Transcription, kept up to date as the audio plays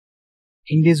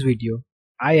In this video,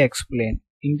 I explain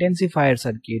intensifier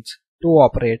circuits to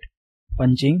operate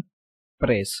punching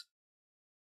press.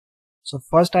 So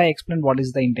first I explain what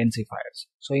is the intensifiers.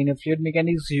 So in a fluid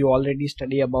mechanics you already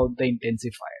study about the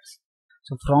intensifiers.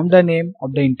 So from the name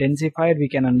of the intensifier we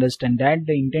can understand that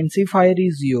the intensifier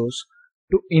is used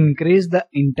to increase the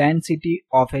intensity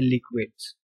of a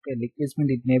liquids. Okay, liquids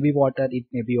means it may be water, it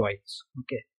may be oils.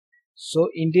 Okay, so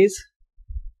in this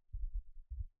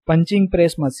punching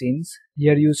press machines,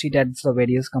 here you see that's the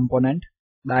various component: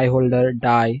 die holder,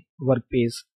 die,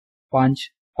 workpiece,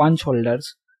 punch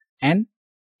holders, and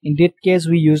in that case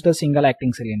we use the single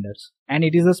acting cylinders, and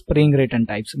it is a spring return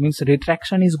types, means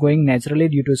retraction is going naturally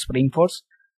due to spring force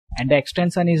and the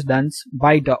extension is done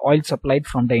by the oil supplied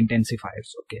from the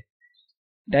intensifiers. Okay,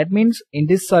 that means in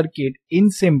this circuit,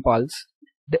 in simples,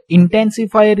 the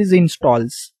intensifier is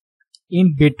installed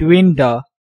in between the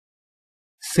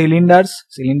cylinders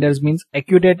means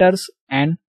actuators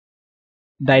and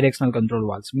directional control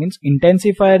valves, means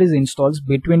intensifier is installed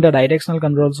between the directional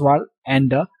control valve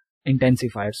and the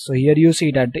intensifiers. So here you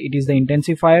see that it is the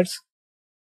intensifiers,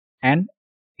 and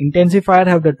intensifier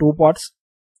have the two ports,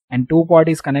 and two port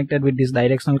is connected with this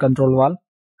directional control valve.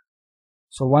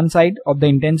 So one side of the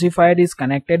intensifier is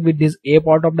connected with this A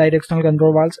port of directional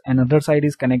control valves, and other side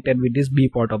is connected with this B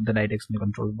port of the directional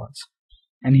control valves.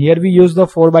 And here we use the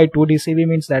 4x2 DCV,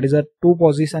 means that is a 2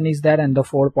 position is there and the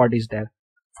 4 port is there.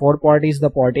 4 port is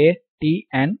the port A, T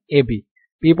and AB.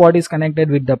 P port is connected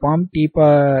with the pump, T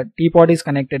port is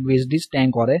connected with this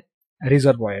tank or a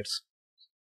reservoirs.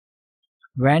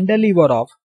 When the lever of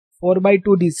 4x2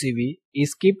 DCV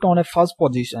is kept on a first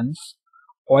positions,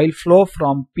 oil flow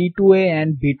from P to A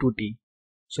and B to T.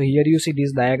 So here you see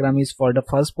this diagram is for the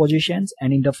first positions,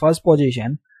 and in the first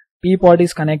position P port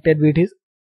is connected with his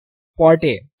port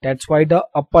A, that's why the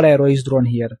upper arrow is drawn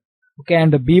here. Okay,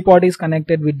 and the B port is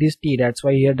connected with this T, that's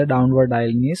why here the downward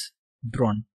dialing is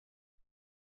drawn.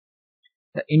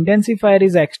 The intensifier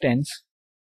is extends,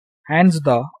 hence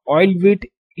the oil with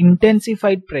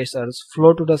intensified pressures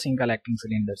flow to the single acting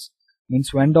cylinders.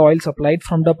 Means when the oil supplied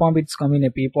from the pump, it's come in a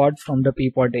P port, from the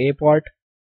P port A port,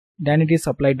 then it is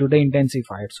supplied to the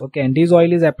intensifiers. Okay, and this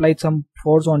oil is applied some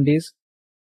force on this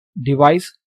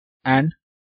device and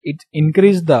it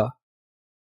increase the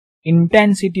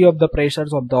intensity of the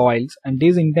pressures of the oils, and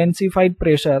this intensified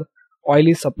pressure oil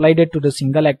is supplied to the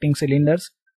single acting cylinders,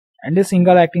 and the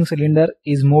single acting cylinder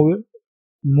is move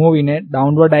in a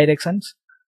downward directions.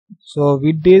 So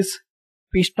with these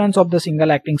pistons of the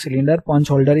single acting cylinder, punch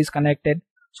holder is connected,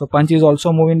 so punch is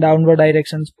also moving downward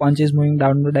directions, punch is moving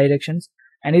downward directions,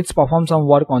 and it's perform some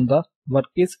work on the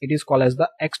workpiece. It is called as the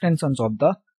extensions of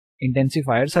the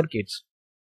intensifier circuits.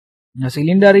 The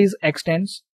cylinder is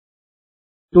extends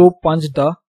to punch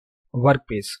the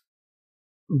workpiece.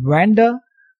 When the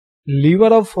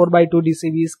lever of 4x2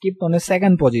 DCV is kept on a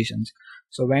second position,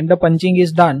 so when the punching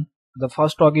is done, the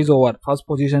first torque is over, first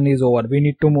position is over, we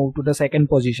need to move to the second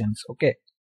positions. Okay,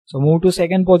 so move to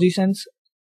second positions,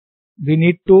 we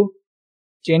need to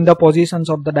change the positions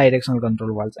of the directional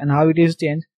control valves. And how it is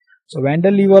changed? So when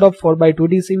the lever of 4x2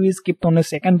 DCV is kept on a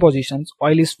second positions,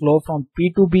 oil is flow from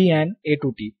P to B and A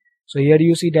to T. So here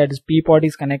you see that P port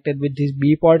is connected with this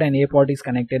B port and A port is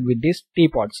connected with this T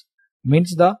ports,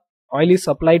 means the oil is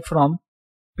supplied from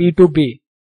P to B.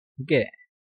 Okay,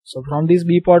 so from this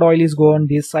B port oil is go on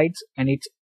these sides and it's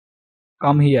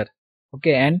come here.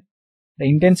 Okay, and the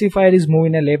intensifier is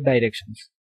moving in left directions,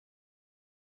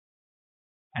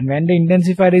 and when the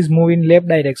intensifier is moving left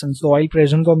directions, the oil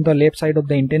present on the left side of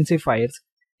the intensifiers,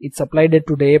 it's supplied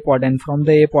to the A port, and from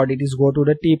the A port it is go to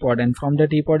the T port, and from the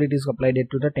T port it is supplied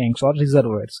to the tanks or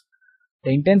reservoirs.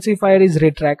 The intensifier is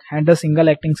retract, and the single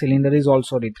acting cylinder is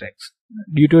also retracts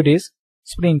due to this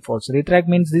spring force. Retract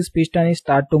means this piston is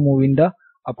start to move in the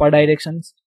upper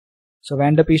directions. So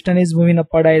when the piston is moving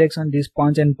upper direction, this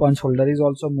punch and punch holder is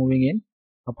also moving in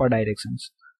upper directions.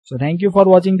 So thank you for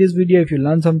watching this video. If you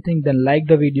learned something, then like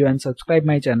the video and subscribe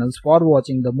my channels for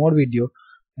watching the more video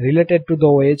related to the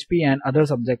OHP and other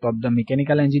subject of the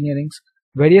mechanical engineering.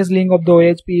 Various link of the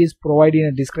OHP is provided in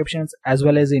the descriptions as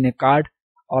well as in a card,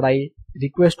 or I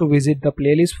request to visit the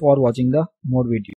playlist for watching the more video.